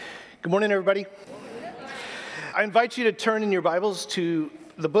Good morning, everybody. I invite you to turn in your Bibles to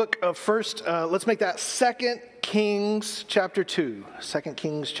the book of let's make that 2 Kings chapter 2. 2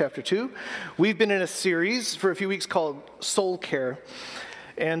 Kings chapter 2. We've been in a series for a few weeks called Soul Care.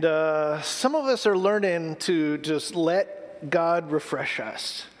 And some of us are learning to just let God refresh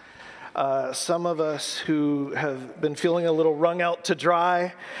us. Some of us who have been feeling a little wrung out to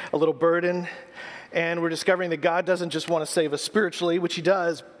dry, a little burden, and we're discovering that God doesn't just want to save us spiritually, which He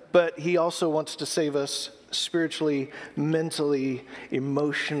does, but He also wants to save us spiritually, mentally,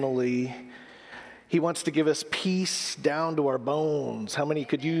 emotionally. He wants to give us peace down to our bones. How many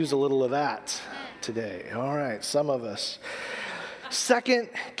could use a little of that today? All right, some of us. 2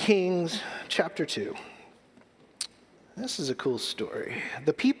 Kings chapter 2. This is a cool story.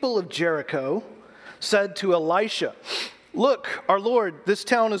 The people of Jericho said to Elisha, "Look, our Lord, this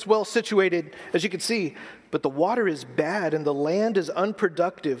town is well situated, as you can see, but the water is bad and the land is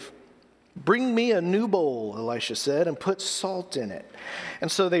unproductive. Bring me a new bowl," Elisha said, "and put salt in it."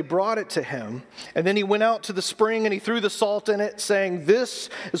 And so they brought it to him. And then he went out to the spring and he threw the salt in it, saying, "This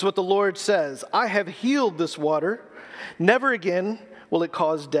is what the Lord says. I have healed this water. Never again will it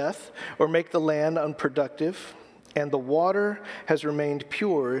cause death or make the land unproductive. And the water has remained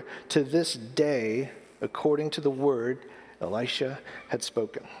pure to this day, according to the word Elisha had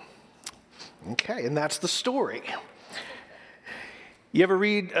spoken." Okay, and that's the story. You ever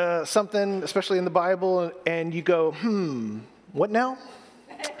read something, especially in the Bible, and you go, what now?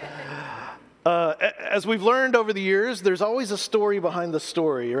 As we've learned over the years, there's always a story behind the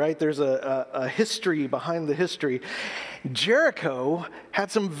story, right? There's a history behind the history. Jericho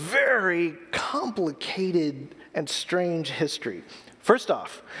had some very complicated and strange history. First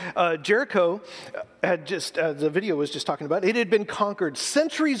off, Jericho had the video was just talking about, it had been conquered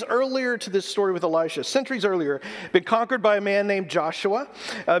centuries earlier to this story with Elisha, centuries earlier, been conquered by a man named Joshua.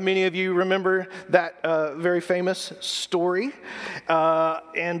 Many of you remember that very famous story.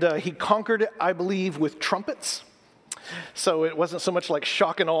 And he conquered it, I believe, with trumpets. So it wasn't so much like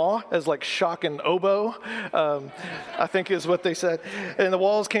shock and awe as like shock and oboe, I think is what they said. And the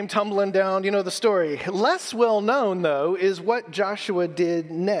walls came tumbling down. You know the story. Less well known, though, is what Joshua did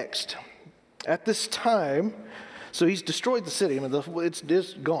next. At this time, so he's destroyed the city. I mean, it's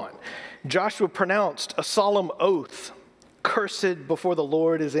just gone. Joshua pronounced a solemn oath. "Cursed before the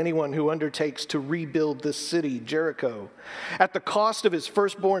Lord is anyone who undertakes to rebuild this city, Jericho. At the cost of his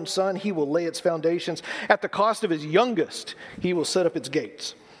firstborn son, he will lay its foundations. At the cost of his youngest, he will set up its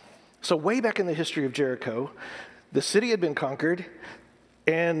gates." So way back in the history of Jericho, the city had been conquered,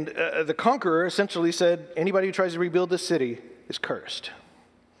 and the conqueror essentially said, anybody who tries to rebuild this city is cursed.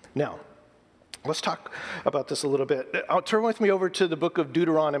 Now, let's talk about this a little bit. Turn with me over to the book of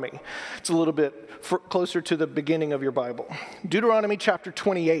Deuteronomy. It's a little bit closer to the beginning of your Bible. Deuteronomy chapter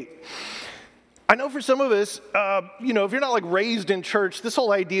 28. I know for some of us, if you're not like raised in church, this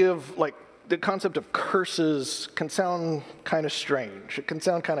whole idea of like the concept of curses can sound kind of strange. It can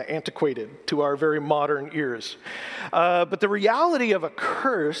sound kind of antiquated to our very modern ears. But the reality of a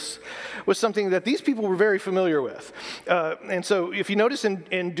curse was something that these people were very familiar with. And so if you notice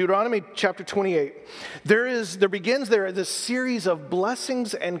in Deuteronomy chapter 28, there begins this series of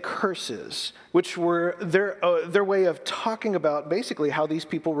blessings and curses, which were their way of talking about basically how these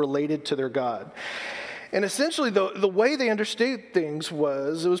people related to their God. And essentially, the way they understood things it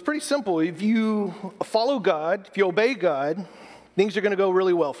was pretty simple. If you follow God, if you obey God, things are going to go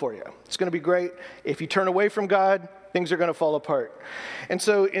really well for you. It's going to be great. If you turn away from God, things are going to fall apart. And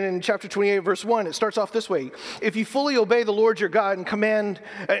so in chapter 28, verse 1, it starts off this way. "If you fully obey the Lord your God and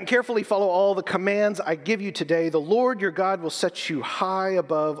carefully follow all the commands I give you today, the Lord your God will set you high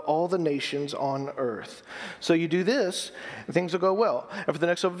above all the nations on earth." So you do this, and things will go well. And for the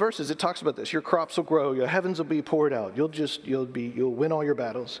next several verses, it talks about this. Your crops will grow. Your heavens will be poured out. You'll win all your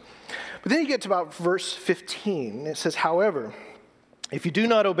battles. But then you get to about verse 15. It says, "However, if you do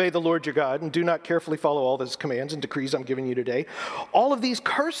not obey the Lord your God and do not carefully follow all his commands and decrees I'm giving you today, all of these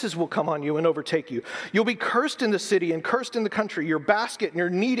curses will come on you and overtake you. You'll be cursed in the city and cursed in the country. Your basket and your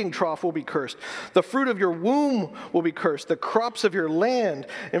kneading trough will be cursed. The fruit of your womb will be cursed. The crops of your land."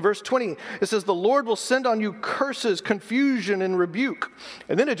 In verse 20, it says, "The Lord will send on you curses, confusion, and rebuke."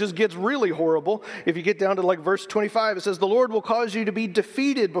 And then it just gets really horrible. If you get down to like verse 25, it says, "The Lord will cause you to be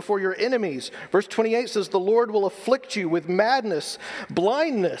defeated before your enemies." Verse 28 says, "The Lord will afflict you with madness,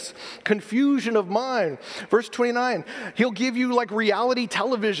 blindness, confusion of mind." Verse 29, "He'll give you like reality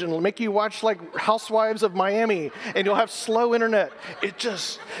television, make you watch like Housewives of Miami, and you'll have slow internet."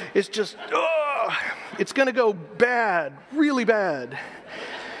 It's going to go bad, really bad.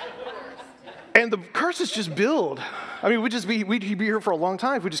 And the curses just build. I mean, we'd be here for a long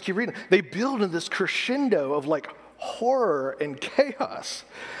time if we just keep reading. They build in this crescendo of like horror and chaos.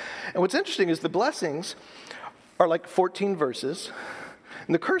 And what's interesting is the blessings are like 14 verses,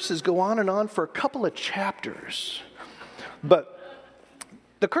 and the curses go on and on for a couple of chapters. But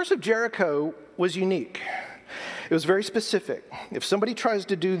the curse of Jericho was unique. It was very specific. If somebody tries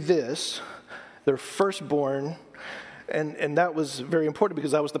to do this, their firstborn, and that was very important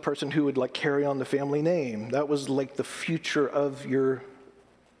because that was the person who would like carry on the family name. That was like the future of your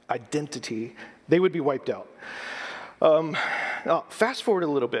identity. They would be wiped out. Now, fast forward a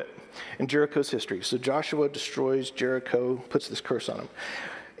little bit in Jericho's history. So Joshua destroys Jericho, puts this curse on him.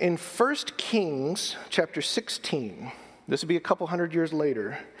 In 1 Kings chapter 16, this would be a couple hundred years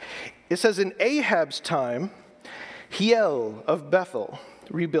later, it says, in Ahab's time, Hiel of Bethel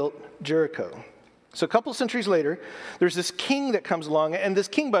rebuilt Jericho. So a couple centuries later, there's this king that comes along, and this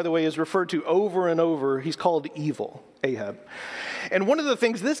king, by the way, is referred to over and over. He's called evil, Ahab. And one of the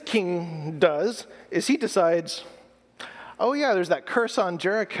things this king does is he decides, oh yeah, there's that curse on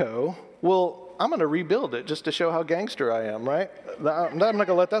Jericho. Well, I'm going to rebuild it just to show how gangster I am, right? I'm not going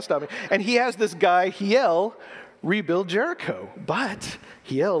to let that stop me. And he has this guy, Hiel, rebuild Jericho. But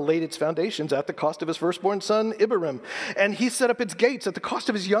Hiel laid its foundations at the cost of his firstborn son, Ibarim. And he set up its gates at the cost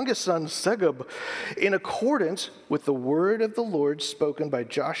of his youngest son, Segub, in accordance with the word of the Lord spoken by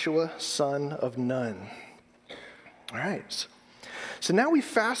Joshua, son of Nun. All right. So now we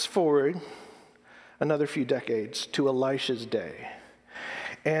fast forward another few decades to Elisha's day.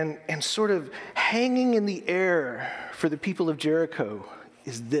 And sort of hanging in the air for the people of Jericho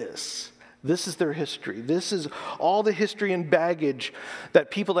is this. This is their history. This is all the history and baggage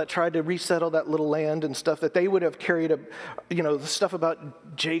that people that tried to resettle that little land and stuff that they would have carried, the stuff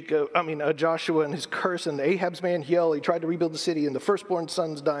about Joshua and his curse and Ahab's man Hiel. He tried to rebuild the city and the firstborn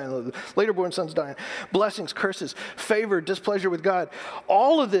son's dying, the laterborn son's dying. Blessings, curses, favor, displeasure with God.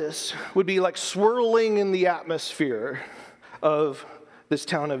 All of this would be like swirling in the atmosphere of this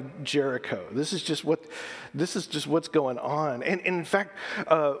town of Jericho. This is just what's going on. And in fact,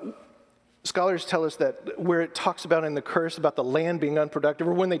 scholars tell us that where it talks about in the curse about the land being unproductive,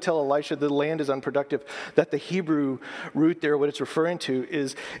 or when they tell Elisha the land is unproductive, that the Hebrew root there, what it's referring to,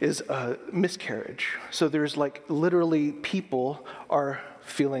 is miscarriage. So there's like literally people are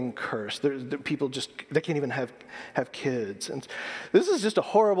feeling cursed. People they can't even have kids. And this is just a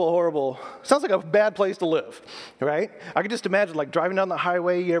horrible, sounds like a bad place to live, right? I could just imagine like driving down the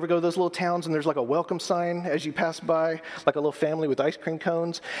highway, you ever go to those little towns and there's like a welcome sign as you pass by, like a little family with ice cream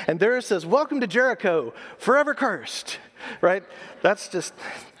cones. And there it says, welcome to Jericho, forever cursed, right? That's just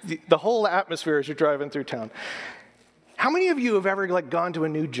the whole atmosphere as you're driving through town. How many of you have ever like gone to a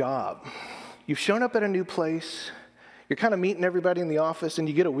new job? You've shown up at a new place, you're kind of meeting everybody in the office and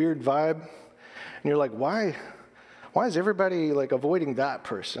you get a weird vibe and you're like, why is everybody like avoiding that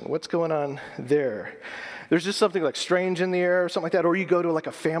person? What's going on there? There's just something like strange in the air or something like that. Or you go to like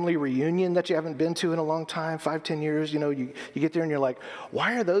a family reunion that you haven't been to in a long time, 5-10 years, you get there and you're like,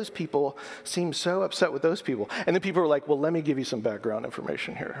 why are those people seem so upset with those people? And then people are like, well, let me give you some background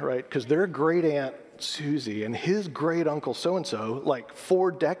information here, right? Because their great aunt Susie and his great uncle so-and-so, like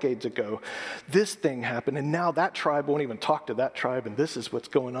 4 decades ago, this thing happened, and now that tribe won't even talk to that tribe, and this is what's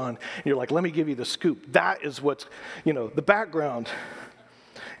going on. And you're like, let me give you the scoop. That is what's, the background.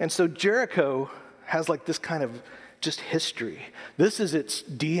 And so Jericho has like this kind of just history. This is its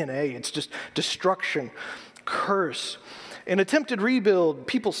DNA. It's just destruction, curse. An attempted rebuild,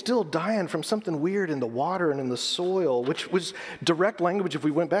 people still dying from something weird in the water and in the soil, which was direct language. If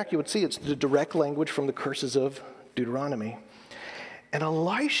we went back, you would see it's the direct language from the curses of Deuteronomy. And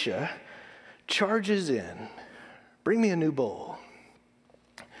Elisha charges in, bring me a new bowl.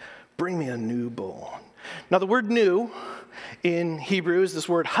 Bring me a new bowl. Now the word new in Hebrew is this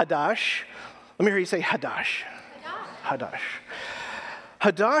word hadash. Let me hear you say hadash. Hadash.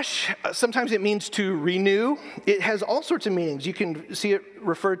 Hadash, sometimes it means to renew. It has all sorts of meanings. You can see it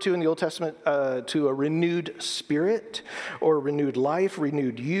referred to in the Old Testament to a renewed spirit or renewed life,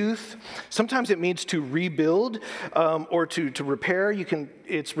 renewed youth. Sometimes it means to rebuild or to repair.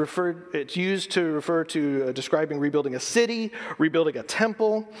 It's used to refer to describing rebuilding a city, rebuilding a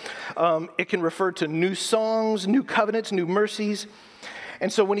temple. It can refer to new songs, new covenants, new mercies.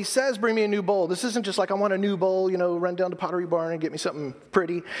 And so when he says, bring me a new bowl, this isn't just like, I want a new bowl, run down to Pottery Barn and get me something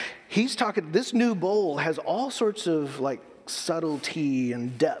pretty. He's talking, this new bowl has all sorts of like subtlety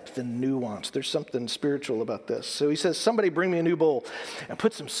and depth and nuance. There's something spiritual about this. So he says, somebody bring me a new bowl and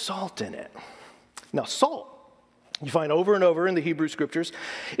put some salt in it. Now salt, you find over and over in the Hebrew scriptures,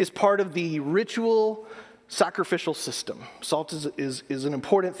 is part of the ritual sacrificial system. Salt is an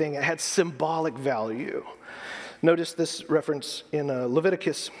important thing. It had symbolic value. Notice this reference in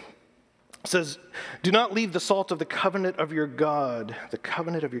Leviticus. It says, do not leave the salt of the covenant of your God,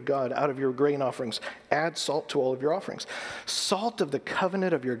 out of your grain offerings. Add salt to all of your offerings. Salt of the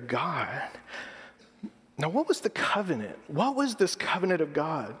covenant of your God. Now, what was the covenant? What was this covenant of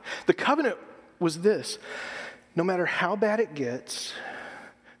God? The covenant was this. No matter how bad it gets,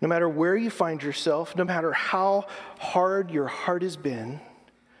 no matter where you find yourself, no matter how hard your heart has been,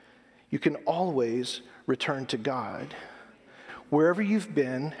 you can always return to God. Wherever you've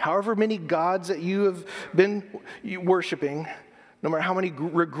been, however many gods that you have been worshiping, no matter how many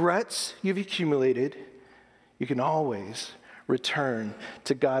regrets you've accumulated, you can always return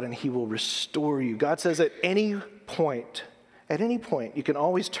to God and he will restore you. God says at any point, you can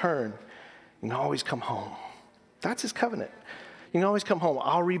always turn, you can always come home. That's his covenant. You can always come home.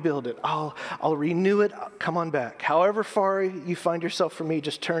 I'll rebuild it. I'll renew it. Come on back. However far you find yourself from me,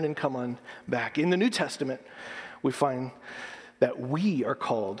 just turn and come on back. In the New Testament, we find that we are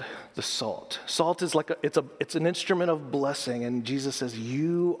called the salt. Salt is like it's an instrument of blessing, and Jesus says,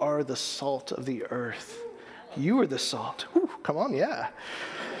 you are the salt of the earth. You are the salt. Whew, come on, yeah.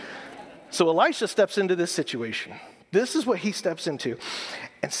 So Elisha steps into this situation. This is what he steps into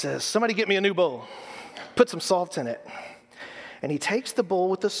and says, somebody get me a new bowl. Put some salt in it. And he takes the bowl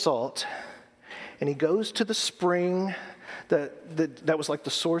with the salt, and he goes to the spring that was like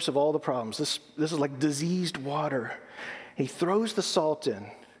the source of all the problems. This is like diseased water. He throws the salt in.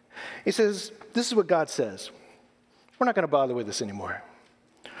 He says, this is what God says. We're not going to bother with this anymore.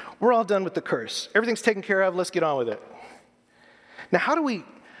 We're all done with the curse. Everything's taken care of. Let's get on with it. Now, how do we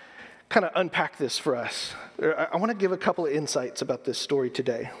kind of unpack this for us? I want to give a couple of insights about this story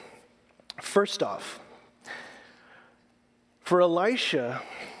today. First off, for Elisha,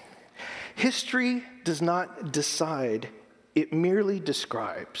 history does not decide, it merely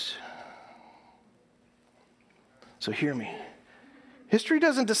describes. So hear me. History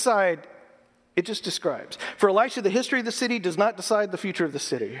doesn't decide, it just describes. For Elisha, the history of the city does not decide the future of the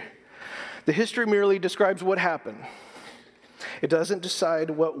city. The history merely describes what happened. It doesn't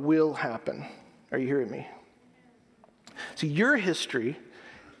decide what will happen. Are you hearing me? So your history,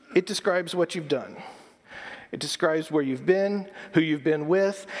 it describes what you've done. It describes where you've been, who you've been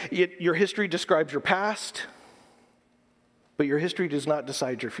with. Your history describes your past, but your history does not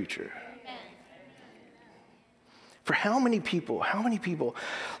decide your future. For how many people,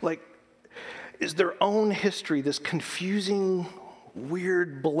 like, is their own history this confusing,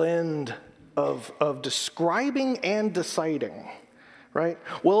 weird blend of describing and deciding, right?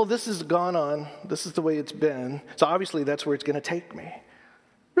 Well, this has gone on. This is the way it's been. So obviously that's where it's going to take me.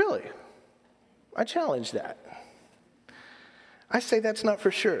 Really? I challenge that. I say that's not for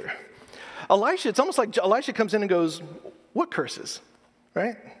sure. Elisha, it's almost like Elisha comes in and goes, what curses,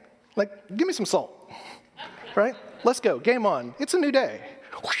 right? Like, give me some salt, right? Let's go, game on. It's a new day.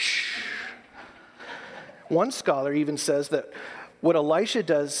 Whoosh. One scholar even says that what Elisha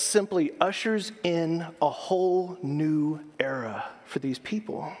does simply ushers in a whole new era for these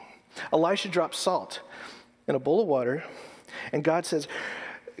people. Elisha drops salt in a bowl of water, and God says,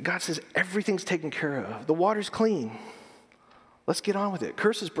 everything's taken care of. The water's clean. Let's get on with it.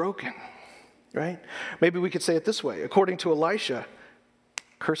 Curse is broken, right? Maybe we could say it this way. According to Elisha,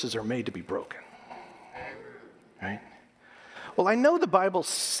 curses are made to be broken, right? Well, I know the Bible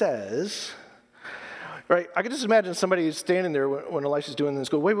says, right? I can just imagine somebody standing there when Elisha's doing this,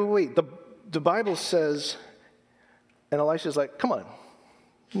 go, wait. The Bible says, and Elisha's like, come on,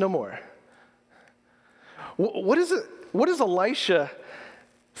 no more. What does Elisha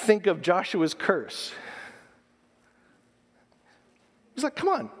think of Joshua's curse? He's like, come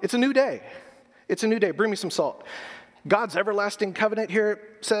on, it's a new day. It's a new day. Bring me some salt. God's everlasting covenant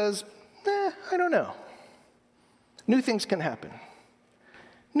here says, I don't know. New things can happen.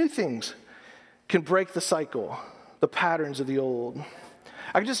 New things can break the cycle, the patterns of the old.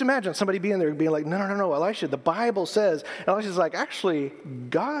 I can just imagine somebody being there being like, no, Elisha, the Bible says. And Elisha's like, actually,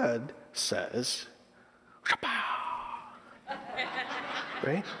 God says.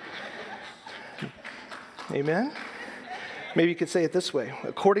 Right? Amen? Maybe you could say it this way.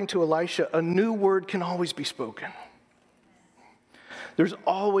 According to Elisha, a new word can always be spoken. There's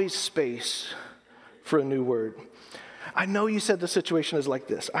always space for a new word. I know you said the situation is like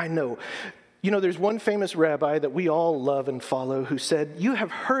this. I know. You know, there's one famous rabbi that we all love and follow who said, you have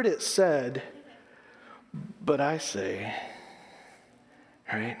heard it said, but I say,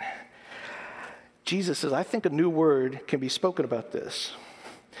 right? Jesus says, I think a new word can be spoken about this.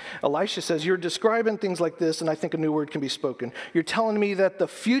 Elisha says, you're describing things like this, and I think a new word can be spoken. You're telling me that the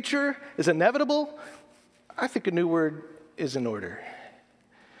future is inevitable? I think a new word is in order.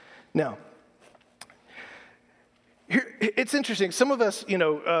 Now, here, it's interesting. Some of us,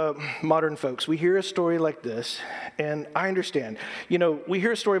 modern folks, we hear a story like this, and I understand. We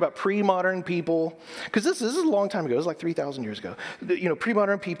hear a story about pre-modern people, because this is a long time ago. It was like 3,000 years ago.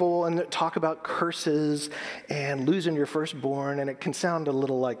 Pre-modern people, and talk about curses and losing your firstborn, and it can sound a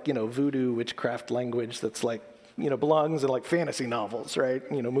little like, voodoo witchcraft language that's like, belongs in like fantasy novels, right?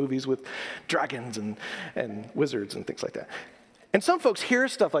 Movies with dragons and wizards and things like that. And some folks hear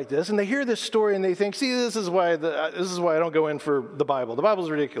stuff like this, and they hear this story, and they think, see, this is why I don't go in for the Bible. The Bible's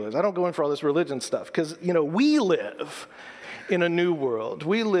ridiculous. I don't go in for all this religion stuff, because, we live in a new world.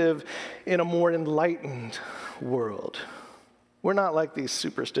 We live in a more enlightened world. We're not like these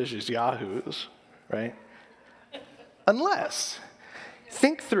superstitious yahoos, right? Unless,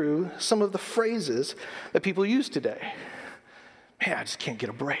 think through some of the phrases that people use today. Man, I just can't get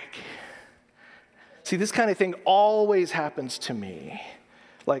a break. See, this kind of thing always happens to me.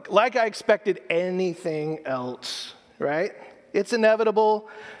 Like I expected anything else, right? It's inevitable,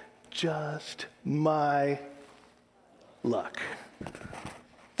 just my luck.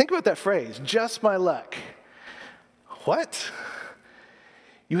 Think about that phrase, just my luck. What?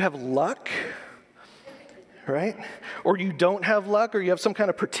 You have luck? Right? Or you don't have luck, or you have some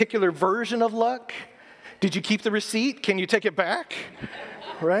kind of particular version of luck? Did you keep the receipt? Can you take it back?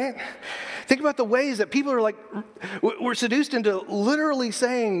 Right? Think about the ways that people are we're seduced into literally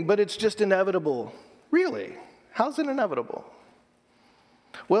saying, but it's just inevitable. Really? How's it inevitable?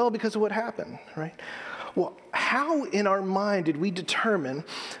 Well, because of what happened, right? Well, how in our mind did we determine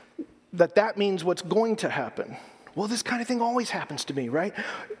that means what's going to happen? Well, this kind of thing always happens to me, right?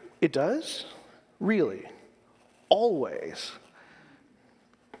 It does? Really? Always?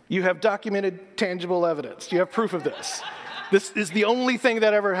 You have documented, tangible evidence. You have proof of this. This is the only thing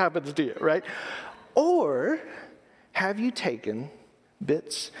that ever happens to you, right? Or have you taken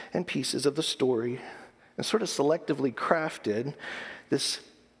bits and pieces of the story and sort of selectively crafted this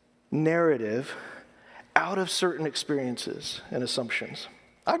narrative out of certain experiences and assumptions?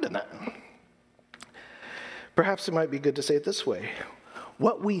 I've done that. Perhaps it might be good to say it this way.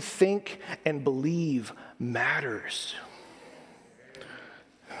 What we think and believe matters.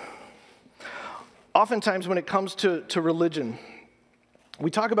 Oftentimes when it comes to religion, when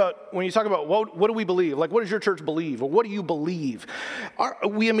you talk about what do we believe? Like, what does your church believe? Or what do you believe?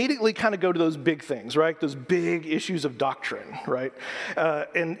 We immediately kind of go to those big things, right? Those big issues of doctrine, right?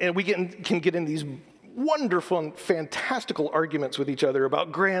 And we can get in these wonderful and fantastical arguments with each other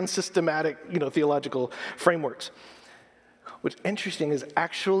about grand systematic, theological frameworks. What's interesting is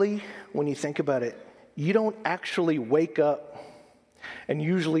actually, when you think about it, you don't actually wake up and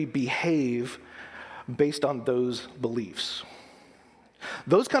usually behave based on those beliefs.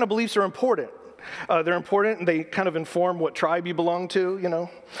 Those kind of beliefs are important. They're important, and they kind of inform what tribe you belong to,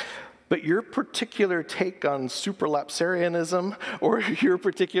 But your particular take on supralapsarianism or your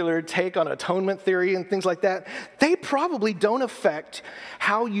particular take on atonement theory and things like that, they probably don't affect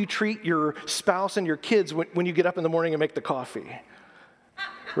how you treat your spouse and your kids when you get up in the morning and make the coffee,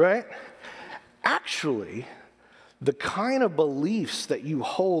 right? Actually, the kind of beliefs that you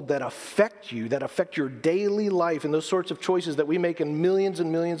hold that affect you, that affect your daily life and those sorts of choices that we make in millions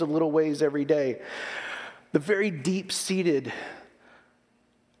and millions of little ways every day, the very deep-seated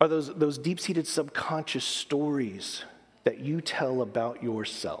are those deep-seated subconscious stories that you tell about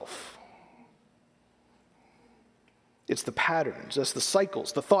yourself. It's the patterns, that's the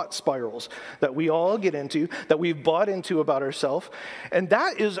cycles, the thought spirals that we all get into, that we've bought into about ourselves, and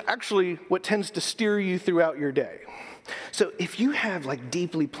that is actually what tends to steer you throughout your day. So if you have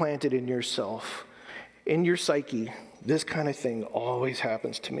deeply planted in yourself, in your psyche, this kind of thing always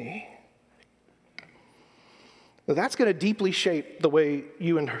happens to me, well, that's going to deeply shape the way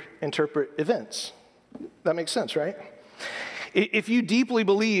you interpret events. That makes sense, right? If you deeply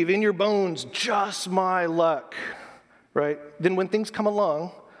believe in your bones, just my luck, right? Then when things come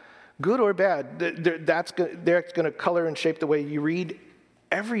along, good or bad, that's going to color and shape the way you read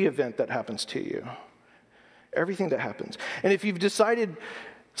every event that happens to you, everything that happens. And if you've decided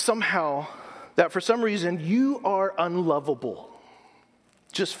somehow that for some reason you are unlovable,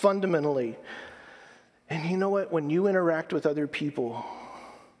 just fundamentally, and you know what? When you interact with other people,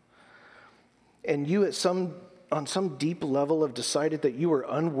 and you on some deep level have decided that you are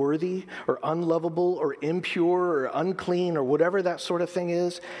unworthy or unlovable or impure or unclean or whatever that sort of thing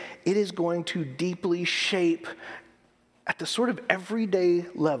is, it is going to deeply shape at the sort of everyday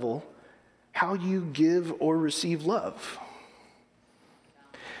level how you give or receive love.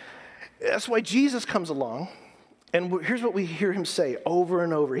 That's why Jesus comes along And here's what we hear him say over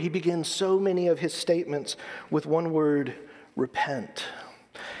and over. He begins so many of his statements with one word, repent.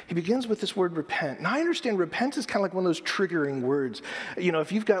 He begins with this word repent. Now I understand repent is kind of like one of those triggering words. You know,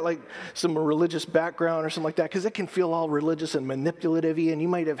 if you've got like some religious background or something like that, because it can feel all religious and manipulative-y, and you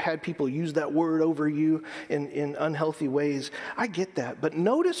might have had people use that word over you in unhealthy ways. I get that. But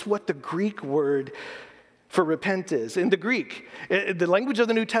notice what the Greek word for repent is. In the Greek, the language of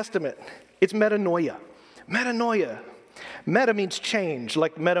the New Testament, it's metanoia. Metanoia. Meta means change,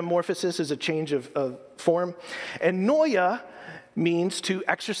 like metamorphosis is a change of form. And noia means to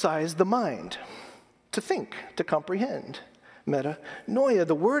exercise the mind, to think, to comprehend. Metanoia,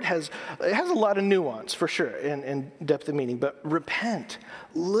 the word has a lot of nuance for sure and depth of meaning, but repent,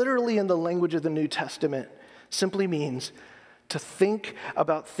 literally in the language of the New Testament, simply means to think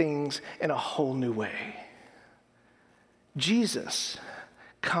about things in a whole new way. Jesus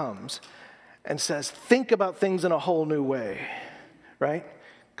comes and says, think about things in a whole new way, right?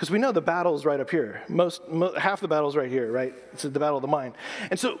 Because we know the battle's right up here. Half the battle's right here, right? It's the battle of the mind.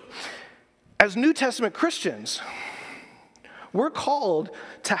 And so, as New Testament Christians, we're called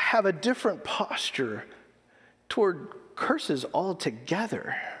to have a different posture toward curses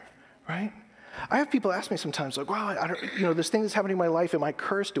altogether, right? I have people ask me sometimes, like, wow, I don't, this thing that's happening in my life, am I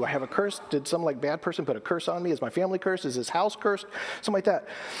cursed? Do I have a curse? Did some bad person put a curse on me? Is my family cursed? Is this house cursed? Something like that.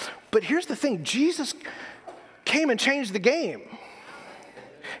 But here's the thing, Jesus came and changed the game.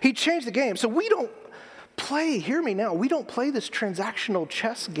 He changed the game. So we don't play, hear me now, we don't play this transactional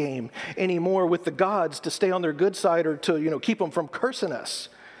chess game anymore with the gods to stay on their good side or to, keep them from cursing us.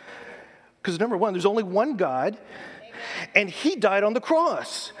 Because number one, there's only one God, and he died on the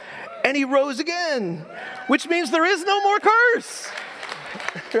cross. And he rose again, which means there is no more curse,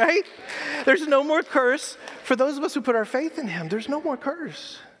 right? There's no more curse for those of us who put our faith in him. There's no more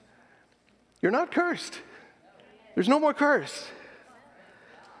curse. You're not cursed. There's no more curse.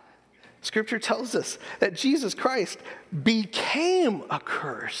 Scripture tells us that Jesus Christ became a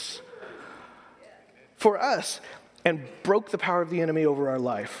curse for us and broke the power of the enemy over our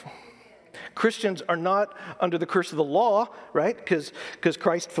life. Christians are not under the curse of the law, right? Because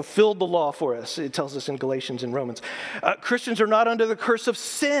Christ fulfilled the law for us. It tells us in Galatians and Romans. Christians are not under the curse of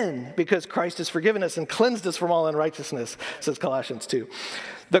sin because Christ has forgiven us and cleansed us from all unrighteousness, says Colossians 2.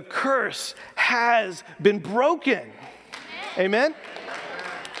 The curse has been broken. Amen?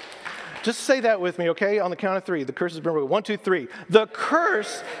 Just say that with me, okay? On the count of three. The curse has been broken. 1, 2, 3. The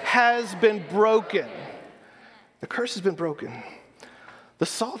curse has been broken. The curse has been broken. The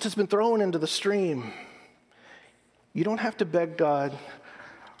salt has been thrown into the stream. You don't have to beg God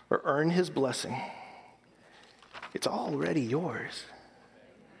or earn his blessing. It's already yours.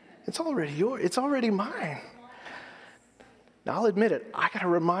 It's already yours. It's already mine. Now, I'll admit it. I got to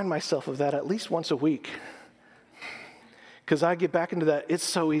remind myself of that at least once a week. Because I get back into that. It's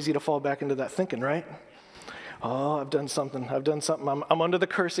so easy to fall back into that thinking, right? Oh, I've done something. I'm under the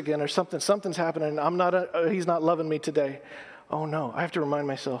curse again or something. Something's happening. He's not loving me today. Oh no, I have to remind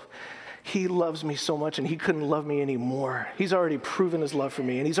myself, he loves me so much and he couldn't love me anymore. He's already proven his love for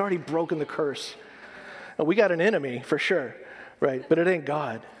me and he's already broken the curse. Now, we got an enemy for sure, right? But it ain't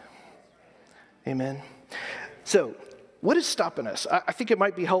God. Amen. So, what is stopping us? I think it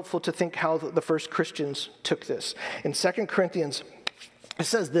might be helpful to think how the first Christians took this. In 2 Corinthians, it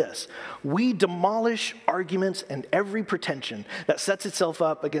says this: we demolish arguments and every pretension that sets itself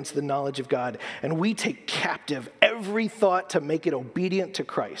up against the knowledge of God, and we take captive every thought to make it obedient to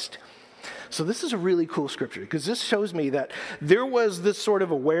Christ. So this is a really cool scripture because this shows me that there was this sort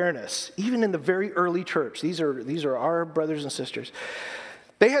of awareness, even in the very early church. These are our brothers and sisters.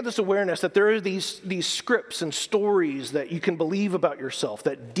 They had this awareness that there are these scripts and stories that you can believe about yourself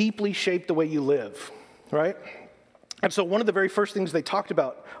that deeply shape the way you live, right? And so one of the very first things they talked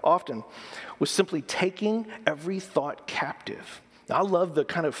about often was simply taking every thought captive. Now, I love the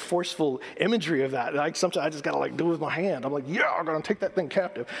kind of forceful imagery of that. Like sometimes I just got to do it with my hand. I'm like, yeah, I'm going to take that thing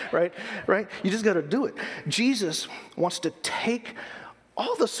captive, right? You just got to do it. Jesus wants to take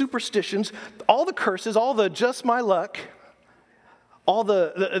all the superstitions, all the curses, all the just my luck, all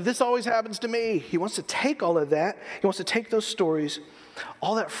the this always happens to me. He wants to take all of that. He wants to take those stories,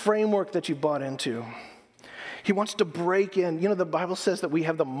 all that framework that you bought into. He wants to break in. The Bible says that we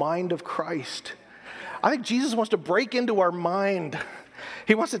have the mind of Christ. I think Jesus wants to break into our mind.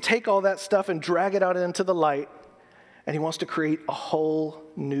 He wants to take all that stuff and drag it out into the light. And he wants to create a whole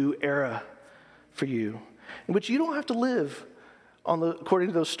new era for you in which you don't have to live according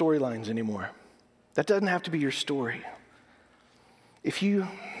to those storylines anymore. That doesn't have to be your story. If you've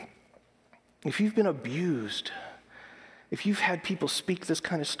been abused, if you've had people speak this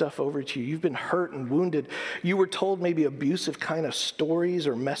kind of stuff over to you, you've been hurt and wounded, you were told maybe abusive kind of stories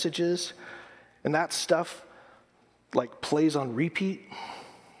or messages, and that stuff like plays on repeat,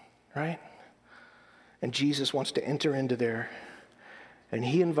 right? And Jesus wants to enter into there, and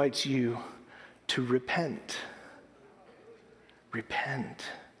he invites you to repent. Repent.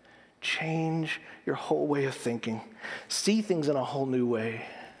 Change your whole way of thinking. See things in a whole new way.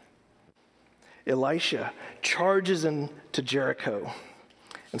 Elisha charges into Jericho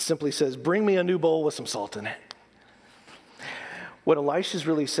and simply says, bring me a new bowl with some salt in it. What Elisha's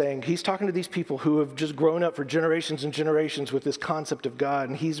really saying, he's talking to these people who have just grown up for generations and generations with this concept of God,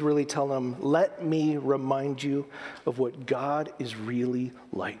 and he's really telling them, let me remind you of what God is really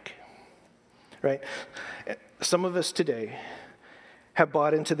like, right? Some of us today have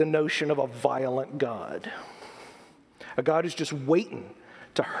bought into the notion of a violent God, a God who's just waiting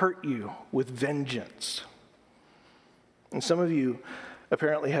to hurt you with vengeance. And some of you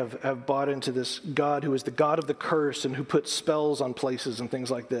apparently have bought into this God who is the God of the curse and who puts spells on places and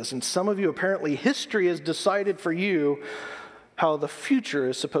things like this. And some of you, apparently, history has decided for you how the future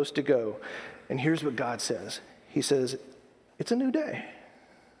is supposed to go. And here's what God says. He says, it's a new day.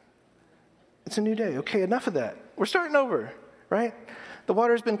 It's a new day. Okay, enough of that. We're starting over, right? The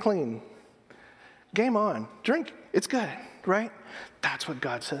water's been clean. Game on. Drink. It's good, right? That's what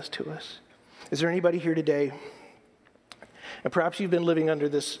God says to us. Is there anybody here today? And perhaps you've been living under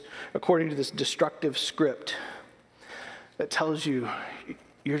this, according to this destructive script that tells you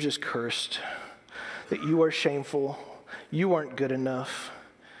you're just cursed, that you are shameful, you aren't good enough,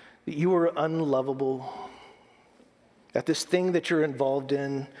 that you are unlovable, that this thing that you're involved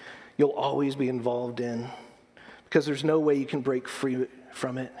in, you'll always be involved in because there's no way you can break free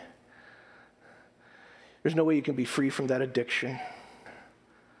from it. There's no way you can be free from that addiction.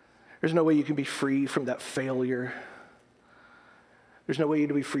 There's no way you can be free from that failure. There's no way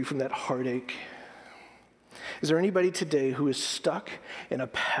to be free from that heartache. Is there anybody today who is stuck in a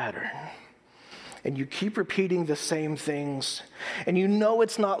pattern and you keep repeating the same things and you know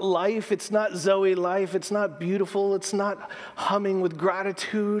it's not life, it's not Zoe life, it's not beautiful, it's not humming with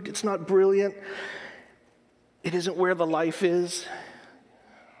gratitude, it's not brilliant, it isn't where the life is?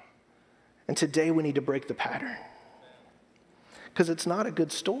 And today we need to break the pattern because it's not a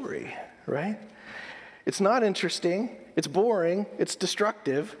good story, right? It's not interesting, it's boring, it's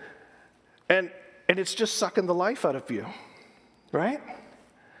destructive, and it's just sucking the life out of you, right?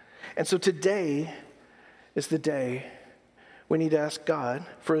 And so today is the day we need to ask God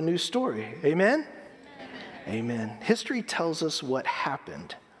for a new story. Amen? Amen. History tells us what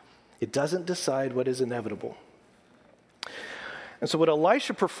happened. It doesn't decide what is inevitable. And so what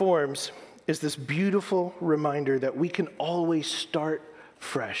Elisha performs is this beautiful reminder that we can always start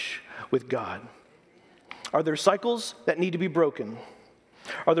fresh with God. Are there cycles that need to be broken?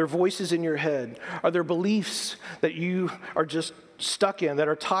 Are there voices in your head? Are there beliefs that you are just stuck in that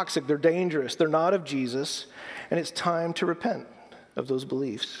are toxic, they're dangerous, they're not of Jesus, and it's time to repent of those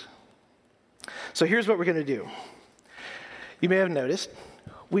beliefs? So here's what we're going to do. You may have noticed,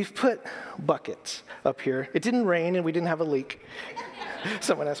 we've put buckets up here. It didn't rain and we didn't have a leak.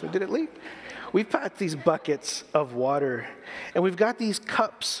 Someone asked me, did it leak? We've got these buckets of water, and we've got these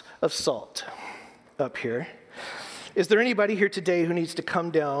cups of salt up here. Is there anybody here today who needs to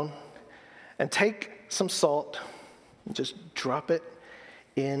come down and take some salt and just drop it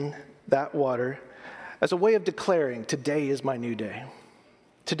in that water as a way of declaring, today is my new day.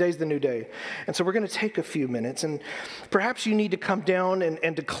 Today's the new day. And so we're going to take a few minutes, and perhaps you need to come down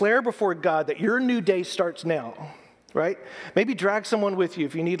and declare before God that your new day starts now. Right? Maybe drag someone with you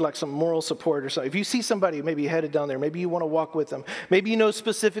if you need like some moral support or something. If you see somebody maybe headed down there, maybe you want to walk with them. Maybe you know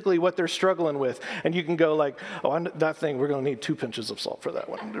specifically what they're struggling with, and you can go like, oh, that thing, we're going to need 2 pinches of salt for that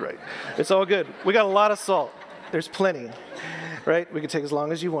one. Right? It's all good. We got a lot of salt. There's plenty. Right? We can take as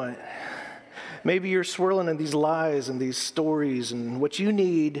long as you want. Maybe you're swirling in these lies and these stories, and what you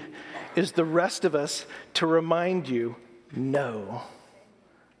need is the rest of us to remind you, no,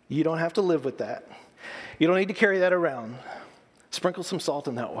 you don't have to live with that. You don't need to carry that around. Sprinkle some salt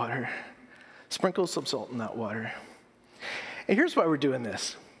in that water. Sprinkle some salt in that water. And here's why we're doing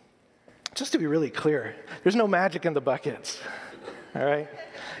this. Just to be really clear, there's no magic in the buckets, all right?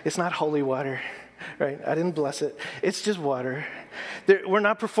 It's not holy water, right? I didn't bless it. It's just water. We're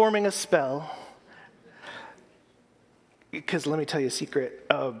not performing a spell. Because let me tell you a secret.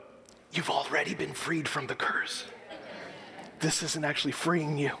 You've already been freed from the curse. This isn't actually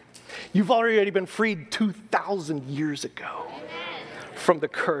freeing you. You've already been freed 2,000 years ago from the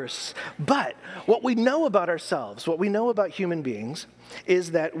curse. But what we know about ourselves, what we know about human beings,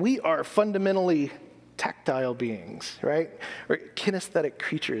 is that we are fundamentally tactile beings, right? Or kinesthetic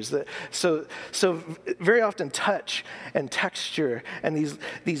creatures. So very often touch and texture and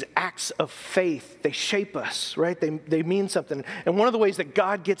these acts of faith, they shape us, right? They mean something. And one of the ways that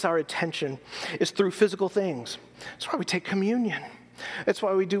God gets our attention is through physical things. That's why we take communion. That's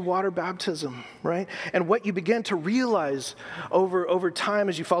why we do water baptism, right? And what you begin to realize over time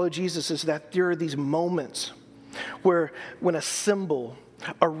as you follow Jesus is that there are these moments where when a symbol,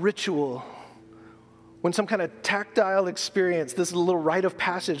 a ritual, when some kind of tactile experience, this little rite of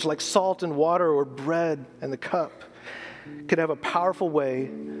passage like salt and water or bread and the cup, could have a powerful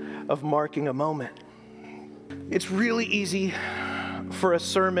way of marking a moment. It's really easy for a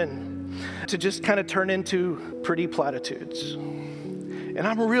sermon to just kind of turn into pretty platitudes. And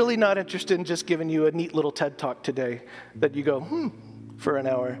I'm really not interested in just giving you a neat little TED Talk today that you go, for an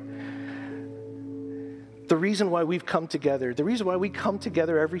hour. The reason why we've come together, the reason why we come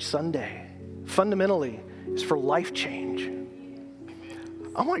together every Sunday, fundamentally, is for life change.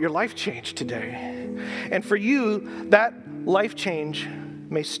 I want your life change today. And for you, that life change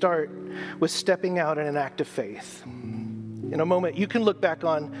may start with stepping out in an act of faith. In a moment you can look back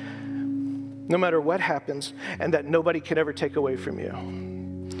on no matter what happens, and that nobody can ever take away from you.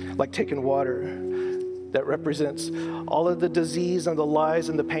 Like taking water that represents all of the disease and the lies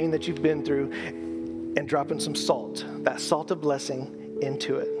and the pain that you've been through, and dropping some salt, that salt of blessing,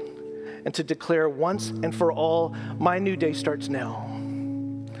 into it. And to declare once and for all, my new day starts now.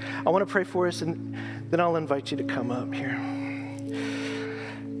 I want to pray for us, and then I'll invite you to come up here.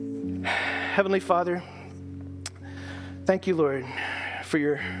 Heavenly Father, thank you, Lord, for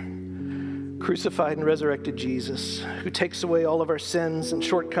your crucified and resurrected Jesus, who takes away all of our sins and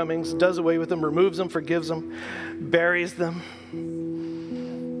shortcomings, does away with them, removes them, forgives them, buries them,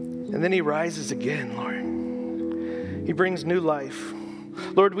 and then he rises again, Lord. He brings new life.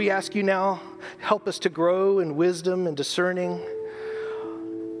 Lord, we ask you now, help us to grow in wisdom and discerning.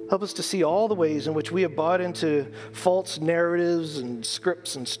 Help us to see all the ways in which we have bought into false narratives and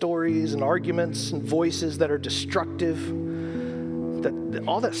scripts and stories and arguments and voices that are destructive. That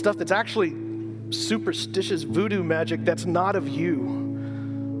all that stuff that's actually superstitious voodoo magic that's not of you.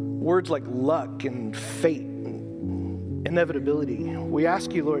 Words like luck and fate and inevitability. We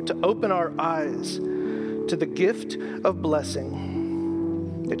ask you, Lord, to open our eyes to the gift of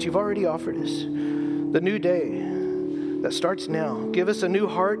blessing that you've already offered us. The new day that starts now. Give us a new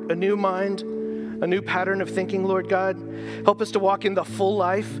heart, a new mind, a new pattern of thinking, Lord God. Help us to walk in the full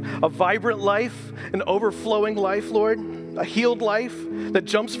life, a vibrant life, an overflowing life, Lord. A healed life that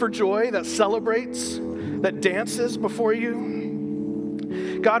jumps for joy, that celebrates, that dances before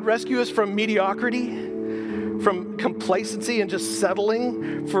you. God, rescue us from mediocrity, from complacency and just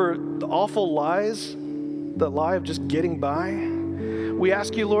settling for the awful lies, the lie of just getting by. We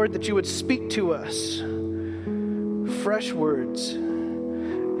ask you, Lord, that you would speak to us fresh words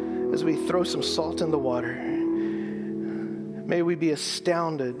as we throw some salt in the water. May we be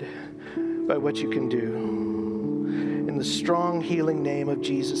astounded by what you can do. In the strong, healing name of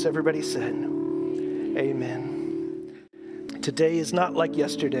Jesus, everybody said, amen. Today is not like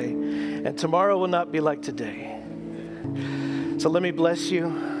yesterday, and tomorrow will not be like today. So let me bless you.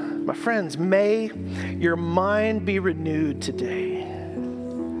 My friends, may your mind be renewed today.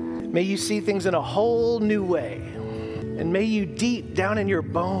 May you see things in a whole new way. And may you deep down in your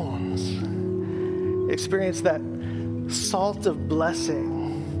bones experience that salt of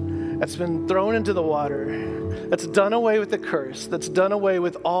blessing that's been thrown into the water, that's done away with the curse, that's done away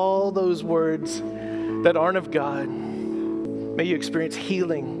with all those words that aren't of God. May you experience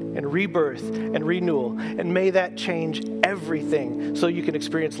healing and rebirth and renewal, and may that change everything so you can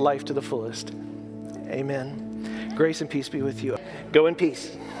experience life to the fullest. Amen. Grace and peace be with you. Go in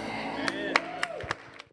peace.